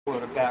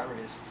load of bat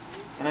rays.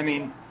 And I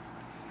mean,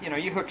 you know,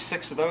 you hook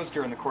 6 of those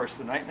during the course of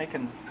the night, and they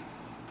can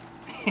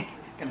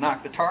can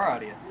knock the tar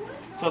out of you.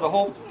 So the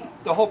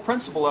whole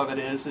principle of it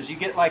is you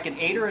get like an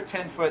 8 or a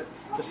 10 foot.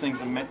 This thing's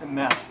a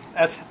mess.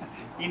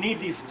 You need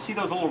these. See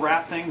those little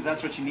wrap things?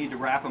 That's what you need to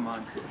wrap them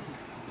on.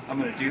 I'm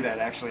going to do that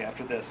actually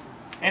after this.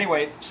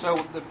 Anyway, so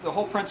the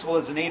whole principle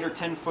is an 8 or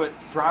 10 foot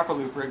dropper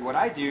loop rig. What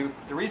I do,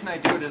 the reason I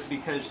do it is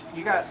because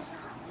you got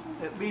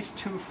at least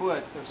 2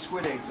 foot of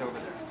squid eggs over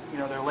there. You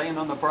know, they're laying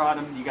on the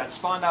bottom. You got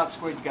spawned out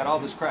squid. You got all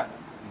this crap.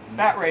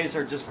 Bat rays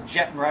are just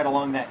jetting right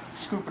along that,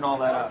 scooping all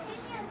that up.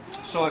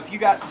 So if you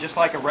got just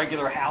like a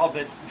regular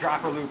halibut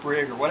dropper loop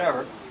rig or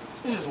whatever,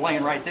 it's just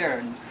laying right there,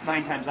 and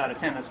 9 times out of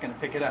 10 that's going to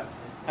pick it up.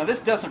 Now this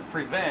doesn't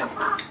prevent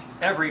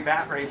every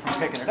bat ray from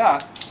picking it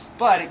up,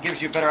 but it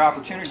gives you a better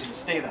opportunity to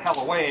stay the hell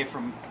away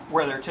from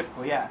where they're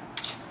typically at.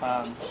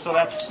 So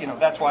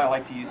that's why I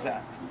like to use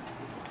that.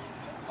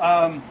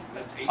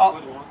 That's 8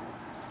 foot long?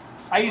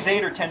 I use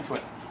 8 or 10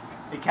 foot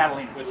in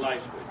Catalina. With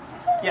live squid?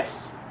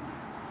 Yes.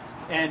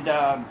 And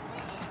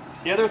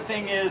the other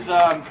thing is,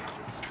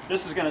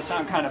 this is going to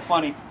sound kind of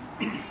funny.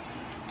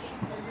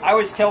 I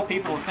always tell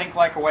people to think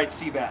like a white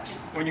sea bass.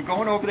 When you're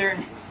going over there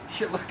and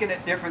you're looking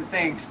at different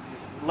things,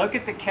 look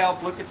at the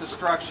kelp, look at the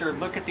structure,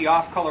 look at the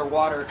off-color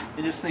water,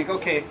 and just think,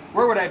 okay,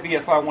 where would I be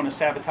if I want to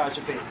sabotage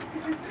a bait?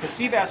 Because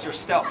sea bass are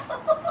stealth.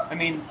 I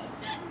mean,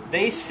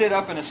 they sit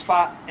up in a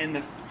spot, and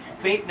the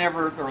bait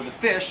never, or the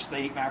fish,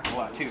 they eat mackerel a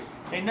lot too,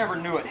 they never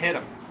knew it hit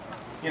them.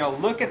 You know,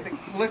 look at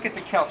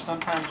the kelp.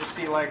 Sometimes you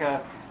see like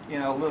a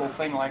little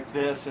thing like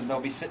this, and they'll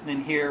be sitting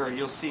in here, or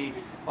you'll see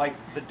like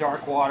the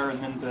dark water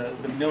and then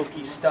the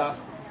milky stuff.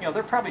 You know,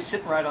 they're probably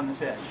sitting right on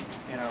this edge,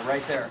 you know,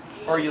 right there.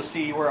 Or you'll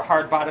see where a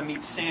hard bottom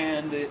meets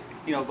sand, you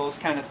know, those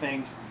kind of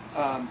things.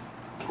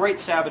 Great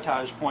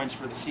sabotage points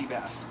for the sea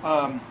bass.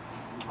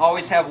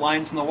 Always have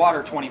lines in the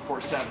water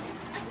 24/7.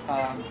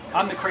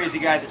 I'm the crazy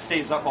guy that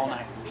stays up all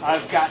night.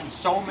 I've gotten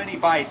so many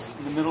bites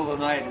in the middle of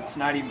the night, it's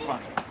not even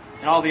funny.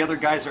 And all the other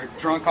guys are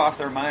drunk off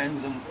their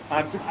minds, and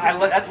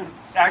that's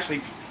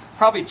actually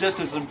probably just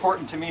as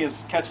important to me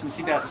as catching the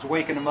sea bass, is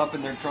waking them up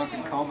in their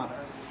drunken coma.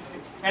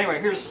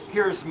 Anyway,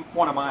 here's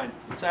one of mine.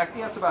 It's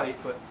about 8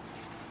 foot.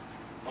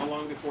 How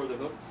long before the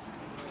hook?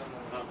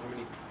 How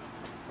many?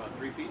 About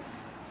 3 feet?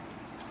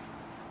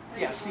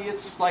 Yeah, see,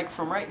 it's like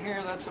from right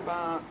here, that's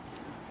about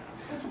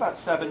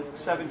 7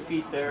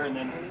 feet there, and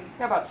then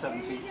about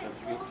 7 feet.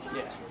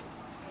 Yeah.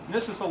 And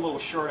this is a little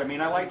short. I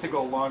mean, I like to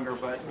go longer,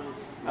 but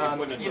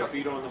put a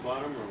torpedo on the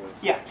bottom, or what?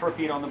 Yeah,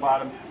 torpedo on the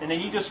bottom, and then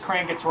you just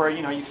crank it to where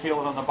you feel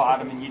it on the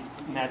bottom, and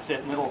that's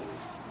it, and it'll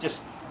just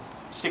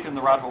stick it in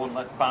the rod hole and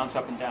let it bounce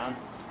up and down.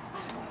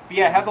 But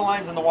yeah, have the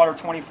lines in the water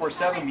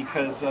 24/7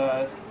 because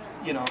they're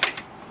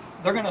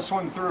going to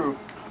swim through.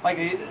 Like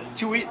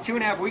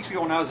 2.5 weeks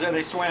ago when I was there,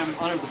 they swam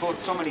under the boat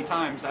so many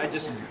times. I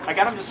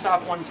got them to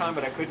stop one time,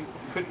 but I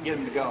couldn't get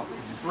them to go.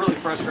 Really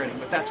frustrating,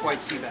 but that's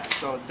white sea bass,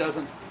 so it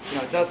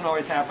doesn't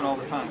always happen all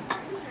the time.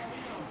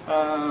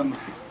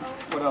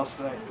 What else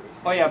did I?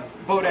 Oh yeah,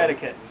 boat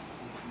etiquette.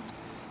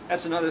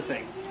 That's another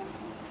thing.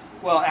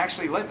 Well,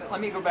 actually,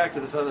 let me go back to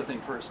this other thing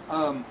first.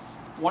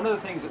 One of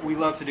the things that we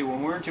love to do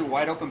when we're into a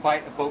wide open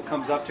bite, a boat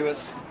comes up to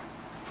us,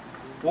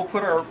 we'll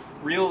put our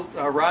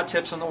rod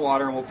tips in the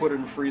water and we'll put it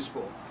in free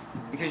spool.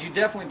 Because you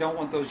definitely don't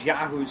want those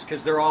yahoos,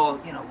 because they're all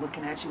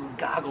looking at you with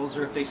goggles,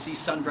 or if they see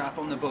sun drop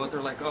on the boat,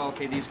 they're like, oh,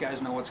 okay, these guys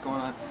know what's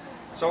going on.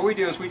 So what we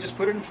do is we just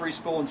put it in free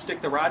spool and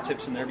stick the rod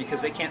tips in there because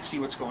they can't see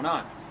what's going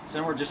on. So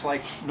then we're just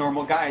like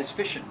normal guys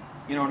fishing,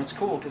 and it's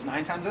cool because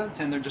 9 times out of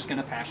 10 they're just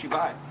going to pass you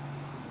by.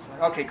 It's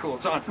like, okay, cool,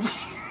 it's on.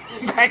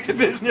 Back to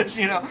business,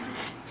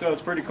 So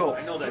it's pretty cool.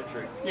 I know that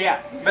trick. Yeah,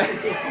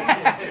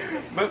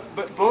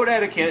 but boat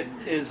etiquette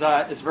is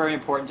very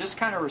important. Just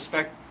kind of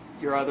respect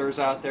your others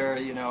out there.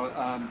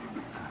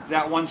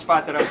 That one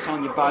spot that I was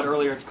telling you about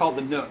earlier, it's called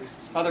the Nook.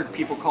 Other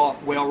people call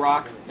it Whale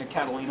Rock in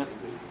Catalina,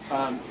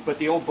 but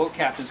the old boat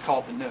captains call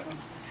it the Nook.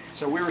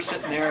 So we were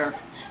sitting there,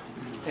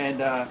 and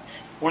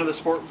one of the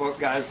sport boat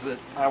guys that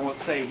I won't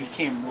say, he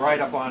came right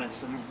up on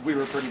us, and we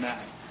were pretty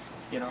mad.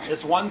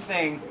 It's one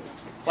thing.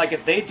 Like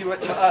if they do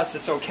it to us,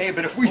 it's okay,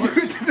 but if we do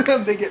it to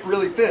them, they get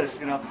really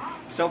pissed,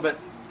 So, but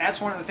that's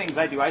one of the things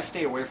I do. I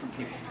stay away from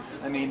people.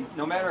 I mean,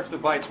 no matter if the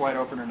bite's wide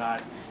open or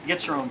not,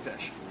 get your own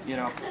fish,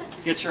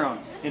 get your own.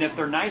 And if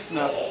they're nice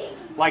enough,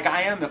 like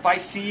I am, if I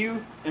see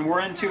you and we're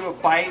into a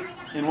bite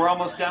and we're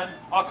almost done,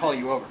 I'll call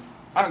you over.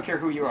 I don't care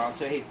who you are. I'll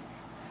say, hey,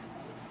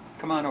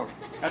 come on over.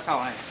 That's how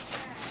I am.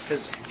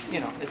 Because,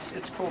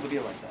 it's cool to be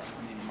like that,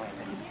 I mean, in my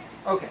opinion.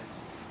 Okay.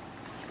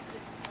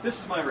 This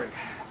is my rig.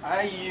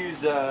 I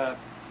use,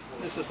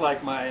 this is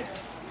like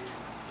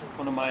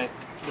one of my,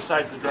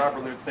 besides the dropper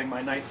loop thing,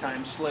 my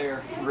nighttime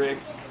slayer rig.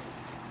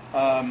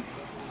 Gotta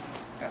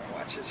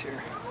watch this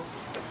here.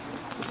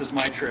 This is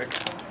my trick.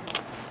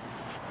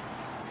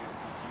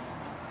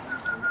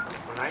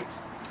 For nights?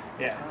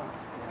 Yeah.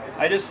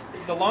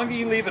 The longer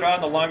you leave it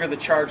on, the longer the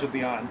charge will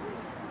be on.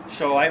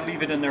 So I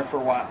leave it in there for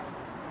a while.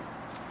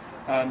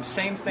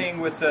 Same thing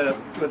with the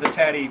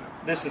Tatty.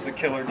 This is a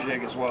killer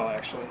jig as well,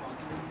 actually.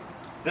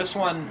 This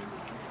one,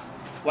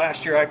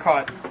 last year I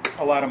caught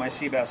a lot of my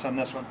sea bass on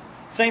this one.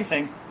 Same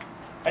thing.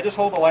 I just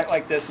hold the light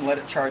like this and let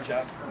it charge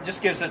up. It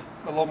just gives it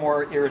a little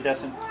more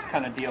iridescent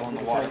kind of deal in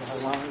the water. How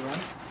long it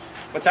runs?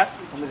 What's that?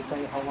 I'm going to tell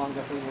you how long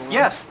that thing will run.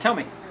 Yes, tell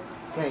me.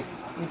 Okay,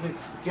 if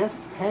it's just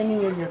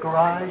hanging in your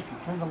garage, you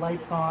turn the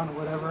lights on,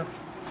 whatever,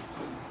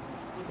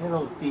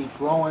 it'll be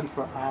glowing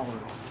for hours.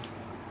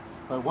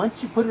 But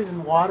once you put it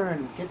in water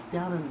and it gets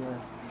down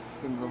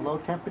in the low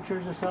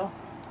temperatures or so,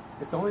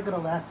 it's only going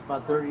to last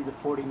about 30 to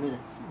 40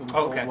 minutes in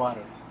cold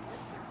water.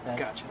 Okay?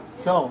 Gotcha.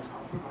 So,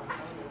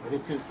 if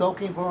it's been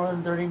soaking for more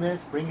than 30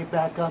 minutes, bring it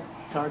back up,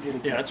 charge it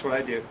again. Yeah, that's what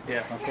I do.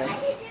 Yeah. Okay,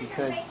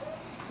 because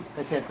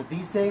I said, but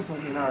these days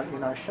when in our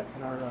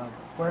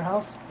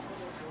warehouse,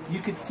 you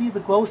could see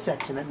the glow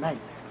section at night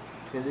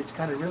because it's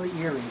kind of really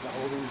eerie. The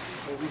whole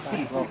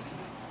time glows,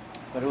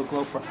 but it will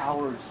glow for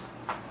hours.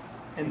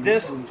 And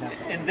this,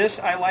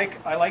 I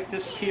like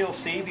this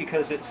TLC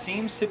because it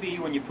seems to be,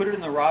 when you put it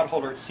in the rod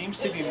holder, it seems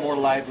to be more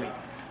lively.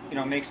 You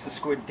know, makes the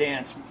squid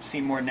dance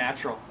seem more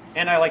natural.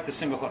 And I like the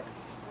single hook.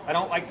 I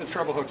don't like the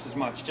treble hooks as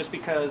much, just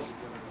because,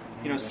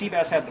 you know, sea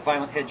bass have the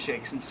violent head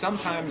shakes, and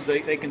sometimes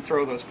they can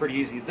throw those pretty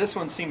easy. This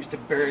one seems to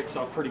bury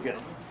itself pretty good.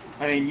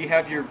 I mean, you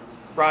have your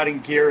rod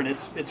and gear, and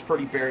it's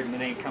pretty buried, and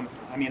it ain't coming.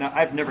 I mean,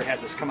 I've never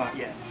had this come out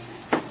yet.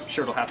 I'm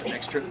sure it'll happen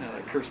next trip now that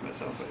I curse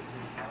myself.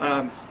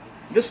 But,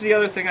 this is the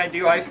other thing I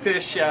do. I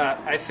fish.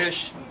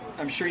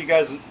 I'm sure you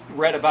guys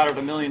read about it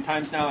a million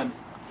times now in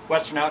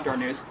Western Outdoor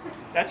News.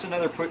 That's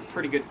another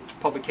pretty good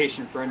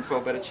publication for info,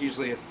 but it's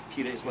usually a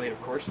few days late,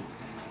 of course.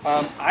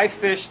 I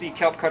fish the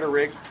kelp cutter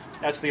rig.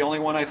 That's the only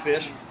one I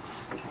fish.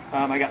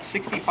 I got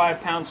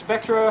 65-pound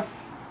Spectra.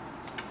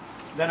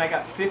 Then I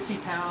got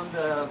 50-pound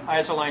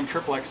Isoline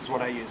Triple X is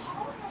what I use.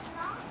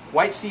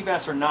 White sea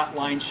bass are not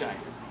line shy.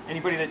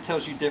 Anybody that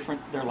tells you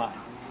different, they're lying.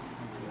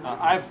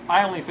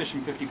 I only fish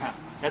them 50 pound.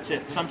 That's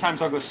it.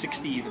 Sometimes I'll go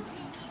 60 even.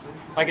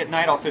 Like at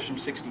night, I'll fish them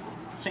 60.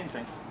 Same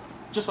thing.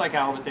 Just like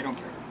halibut, they don't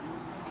care.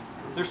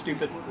 They're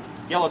stupid.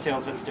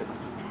 Yellowtails, that's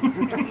different.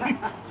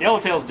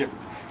 Yellowtail's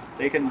different.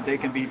 They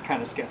can be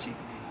kind of sketchy.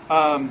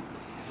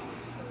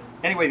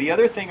 Anyway, the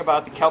other thing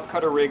about the kelp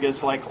cutter rig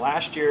is, like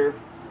last year,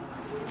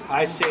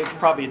 I saved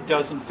probably a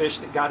dozen fish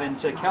that got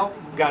into kelp,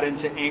 got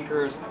into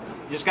anchors.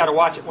 You just got to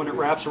watch it when it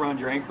wraps around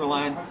your anchor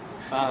line.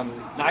 Now,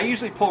 I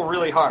usually pull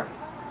really hard,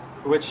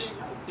 which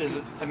is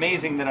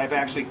amazing that I've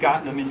actually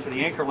gotten them into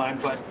the anchor line,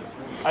 but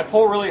I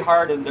pull really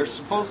hard, and they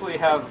supposedly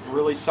have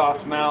really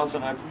soft mouths,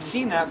 and I've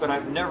seen that, but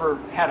I've never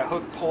had a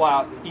hook pull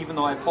out, even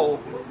though I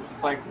pull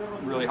like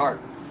really hard.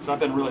 So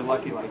I've been really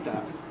lucky like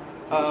that.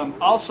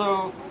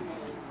 Also,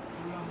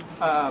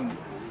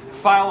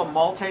 file a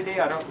multi-day.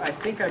 I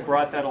think I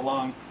brought that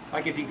along.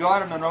 Like if you go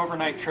out on an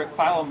overnight trip,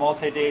 file a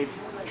multi-day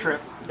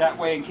trip. That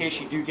way, in case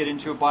you do get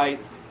into a bite,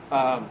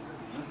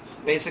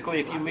 basically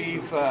if you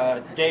leave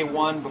day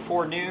one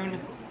before noon,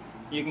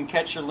 you can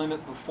catch your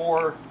limit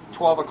before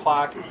 12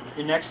 o'clock.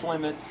 Your next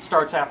limit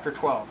starts after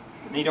 12.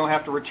 And you don't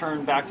have to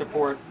return back to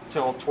port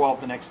till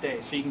 12 the next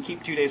day. So you can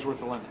keep 2 days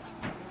worth of limits.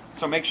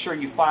 So make sure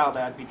you file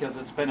that, because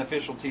it's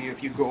beneficial to you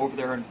if you go over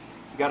there, and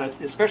you got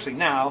to, especially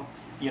now,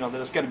 you know,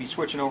 that it's going to be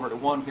switching over to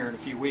one here in a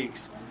few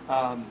weeks.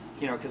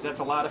 You know, because that's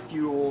a lot of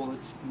fuel,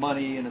 it's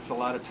money, and it's a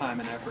lot of time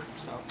and effort.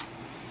 So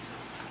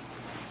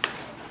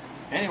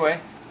anyway,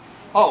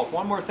 oh,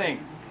 one more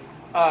thing.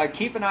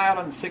 Keep an eye out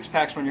on the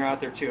 6-packs when you're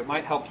out there too. It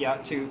might help you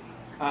out too,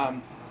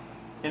 and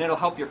it'll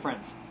help your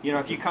friends. You know,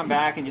 if you come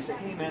back and you say,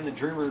 "Hey man, the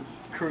Dreamer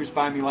cruised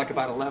by me like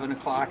about 11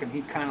 o'clock, and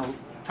he kind of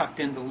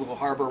tucked into the little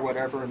harbor or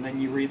whatever," and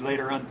then you read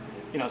later on,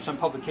 you know, some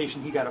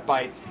publication he got a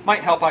bite.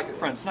 Might help out your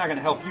friends. It's not going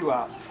to help you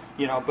out,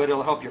 you know, but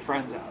it'll help your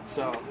friends out.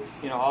 So,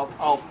 you know,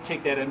 I'll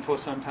take that info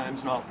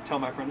sometimes, and I'll tell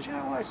my friends,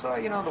 "Yeah, well, I saw,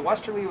 you know, the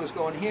Westerly was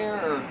going here,"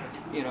 or,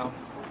 you know,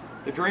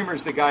 the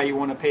Dreamer's the guy you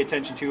want to pay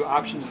attention to.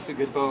 Options is a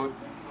good boat.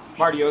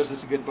 Martio's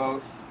is a good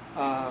boat.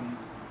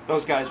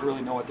 Those guys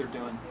really know what they're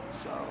doing.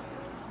 So,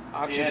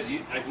 options.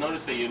 Yeah, I've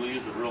noticed that you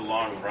use a real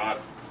long rod.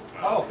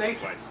 Oh,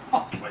 thank you.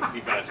 White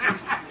Seabass.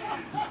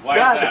 Why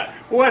God, is that?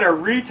 what a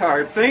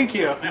retard. Thank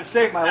you. You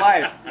saved my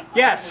life.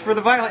 Yes, for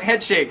the violent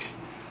head shakes.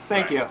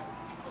 Thank you.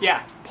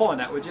 Yeah, pull on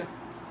that, would you?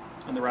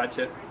 On the rod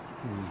tip.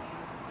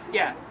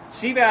 Yeah,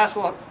 sea bass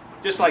will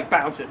just like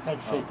bounce it.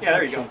 Yeah,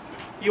 there you go.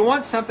 You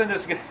want something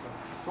that's good.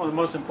 It's one of the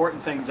most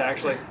important things,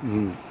 actually.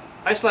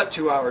 I slept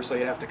 2 hours, so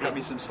you have to cut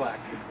me some slack.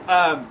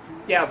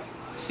 Yeah,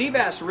 sea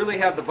bass really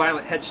have the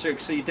violent head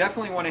shakes, so you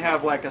definitely want to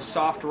have like a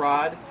soft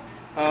rod.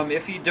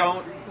 If you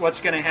don't,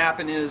 what's going to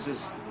happen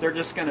is they're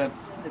just going to,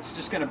 it's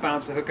just going to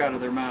bounce the hook out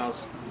of their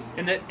mouths.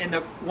 And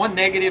the one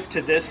negative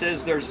to this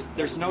is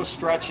there's no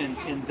stretch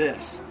in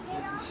this.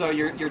 So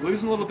you're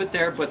losing a little bit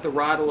there, but the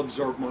rod will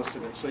absorb most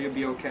of it, so you'll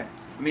be okay.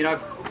 I mean,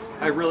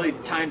 I really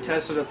time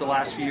tested it the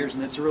last few years,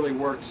 and it's really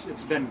worked.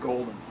 It's been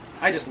golden.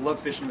 I just love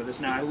fishing with this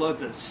now. I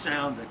love the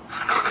sound that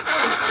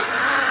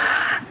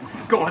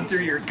going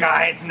through your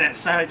guides and that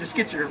sound. It just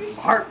gets your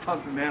heart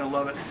pumping, man. I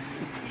love it.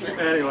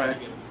 Anyway,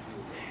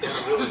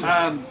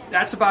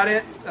 that's about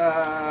it.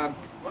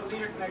 What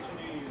leader connection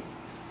do you use?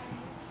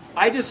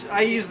 I use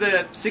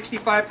the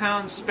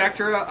 65-pound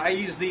Spectra. I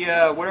use the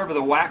whatever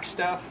the wax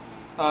stuff,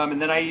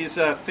 and then I use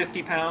a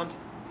 50-pound.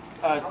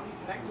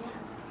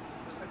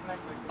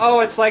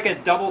 Oh, it's like a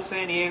double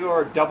San Diego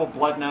or double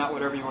blood knot,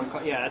 whatever you want to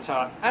call it. Yeah, that's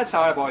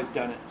how I've always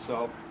done it.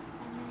 So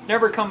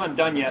never come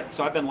undone yet.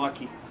 So I've been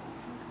lucky.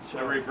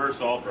 So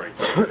reverse Albright.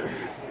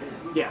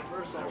 Yeah.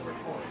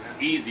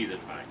 Easy to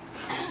tie.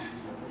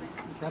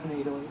 Is that an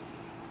 808?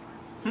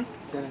 Is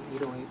that an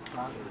 808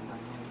 rod or a 908?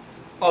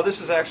 Oh,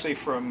 this is actually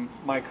from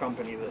my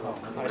company that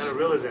I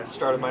reel is that?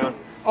 started my own.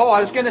 Oh,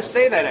 I was going to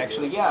say that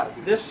actually. Yeah,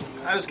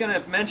 I was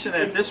going to mention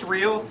that this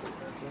reel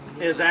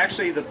is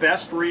actually the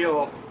best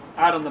reel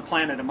out on the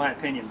planet, in my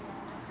opinion.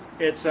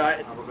 It's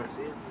yeah,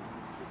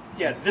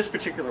 this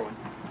particular one.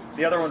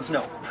 The other ones,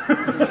 no.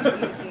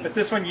 But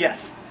this one,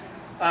 yes.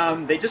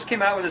 They just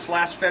came out with this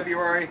last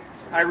February.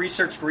 I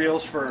researched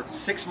reels for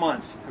 6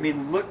 months. I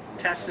mean,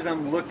 tested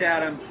them, looked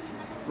at them,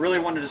 really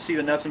wanted to see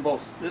the nuts and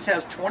bolts. This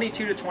has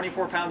 22 to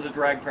 24 pounds of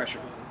drag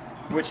pressure,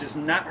 which is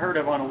not heard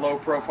of on a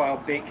low-profile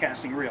bait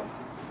casting reel.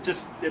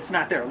 Just, it's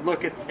not there.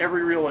 Look at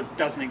every reel that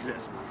doesn't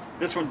exist.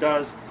 This one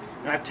does,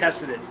 and I've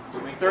tested it.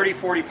 30,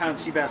 40-pound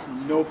sea bass,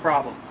 no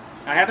problem.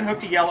 I haven't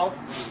hooked a yellow.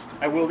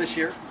 I will this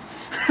year.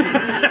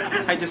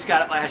 I just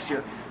got it last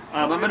year.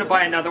 I'm going to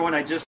buy another one.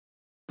 I just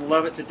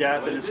love it to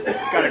death, and it's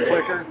got a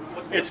clicker.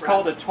 It's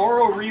called a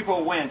Toro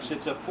Revo winch.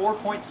 It's a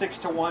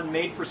 4.6 to 1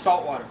 made for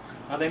saltwater.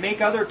 Now they make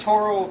other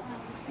Toro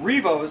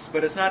Revos,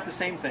 but it's not the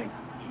same thing.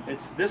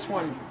 This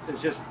one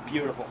is just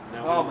beautiful.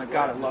 Oh my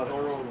God, I love it.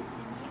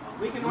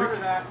 We can order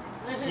that.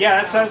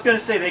 Yeah, that's what I was going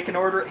to say. They can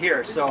order it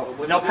here, so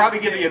they'll probably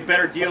give you a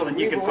better deal than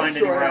you can find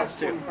anywhere else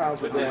too.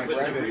 With the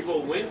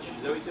Revo winch,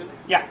 is that what you said?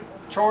 Yeah,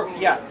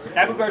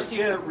 Abu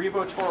Garcia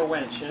Revo Toro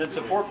winch, and it's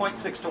a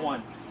 4.6 to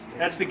 1.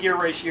 That's the gear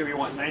ratio you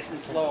want, nice and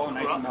slow,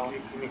 nice and mellow.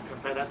 Can you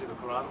compare that to the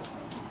Corrado?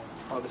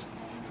 Oh, this,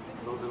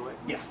 Those away?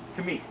 yeah,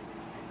 to me.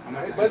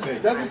 But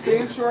doesn't the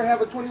inshore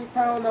have a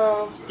 20-pound?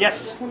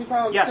 Yes.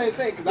 20-pound Yes. same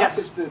thing? Because Yes.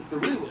 I fished the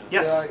Revo.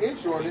 Yes. The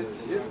inshore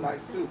is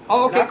nice too.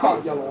 Oh, And okay, I caught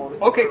cool. yellow on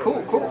it. Okay,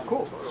 cool.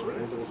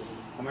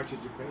 How much did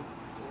you pay?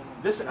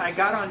 This I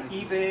got on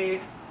eBay.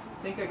 I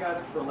think I got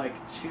it for like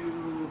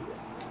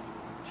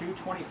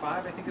 $225.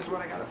 I think is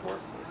what I got it for.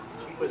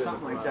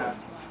 Something like that.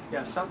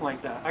 Yeah, something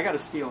like that. I got a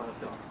steal on it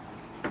though.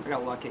 I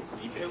got lucky.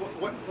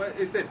 What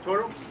is that,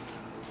 Toro?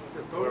 Is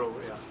it Toro?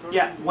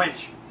 Yeah,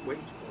 winch. Winch?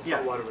 Yeah,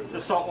 Saltwater it's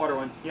a saltwater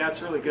one. Yeah,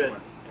 it's really good.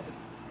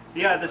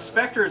 Yeah, the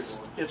Spectre's,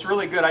 it's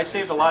really good. I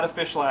saved a lot of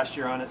fish last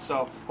year on it.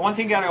 So one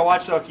thing you gotta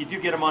watch though, if you do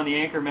get them on the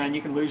anchor, man,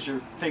 you can lose your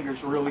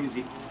fingers real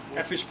easy.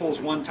 That fish pulls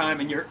one time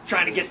and you're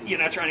trying to get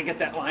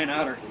that line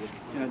out, or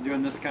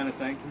doing this kind of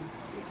thing.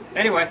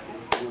 Anyway.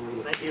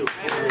 Thank you.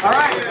 All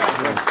right.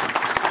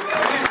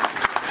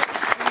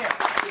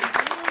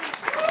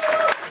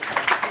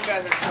 You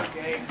guys are so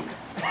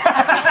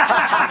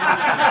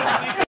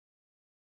gay.